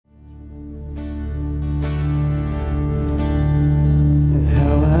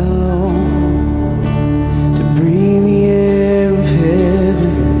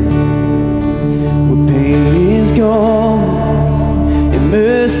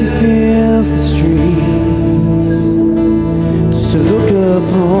mercy fills the streets, just to look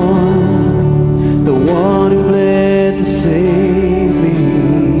upon the one who bled to save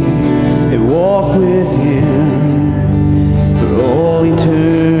me and walk with him for all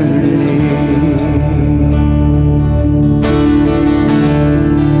eternity.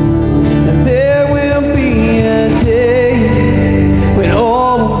 And there will be a day when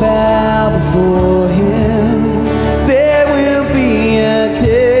all will bow before him. There will be a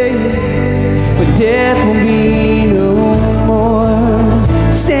day when death will be no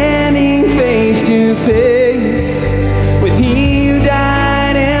more, standing face to face with he who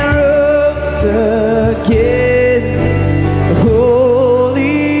died and rose again.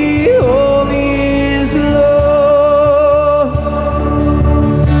 Holy, holy is the Lord.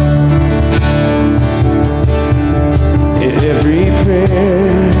 Every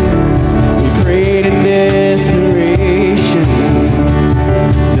prayer we prayed in desperation,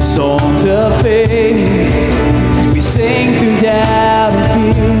 the songs of faith we sang through doubt and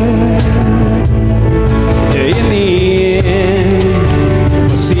fear. In the end,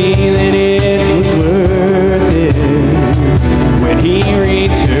 we'll see that it was worth it when he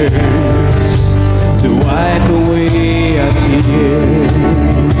returns to wipe away our tears.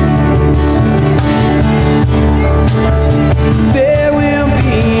 There will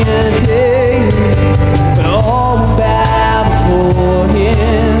be a day when all will bow before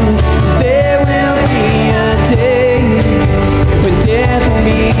him. There will be a day when death will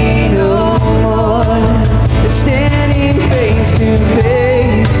be no more, standing face to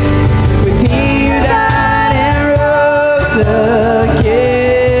face with he who died and rose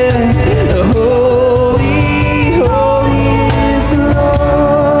again. Holy, holy is the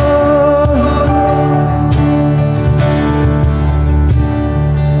Lord.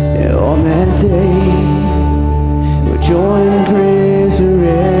 And on that day we'll join in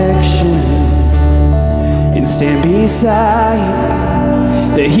resurrection and stand beside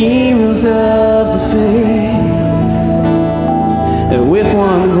the heroes of the faith, and with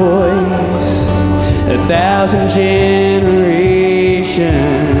one voice 1,000 generations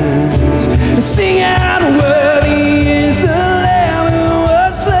sing out, worthy is the Lamb who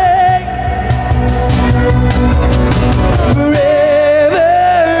was slain.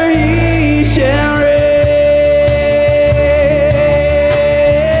 Forever he shall reign.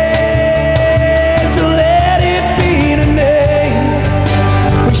 So let it be today.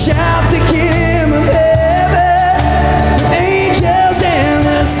 We shout the King of heaven with angels and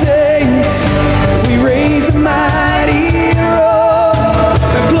the saints. We raise a mighty roar,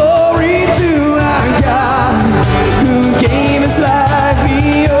 glory to our God who gave his life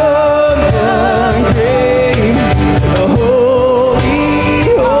beyond the grave. Holy,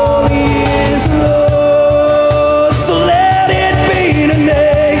 holy is the Lord. So let it be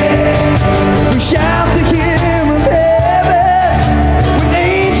today. We shout the King of heaven with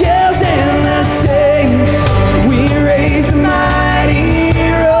angels and the saints. We raise a mighty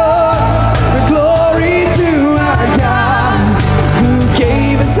roar, glory to our God who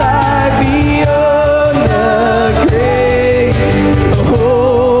gave his life beyond the grave.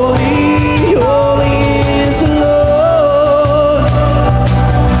 Holy, holy is the Lord.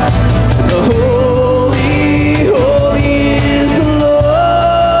 Holy, holy is the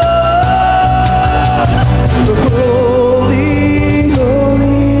Lord. Holy,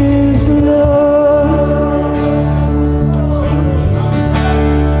 holy is the Lord.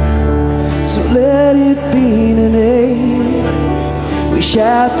 So let it be today. We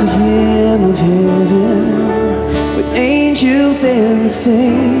shout the hymn of heaven with angels and the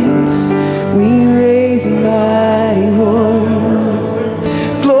saints. We raise a mighty roar,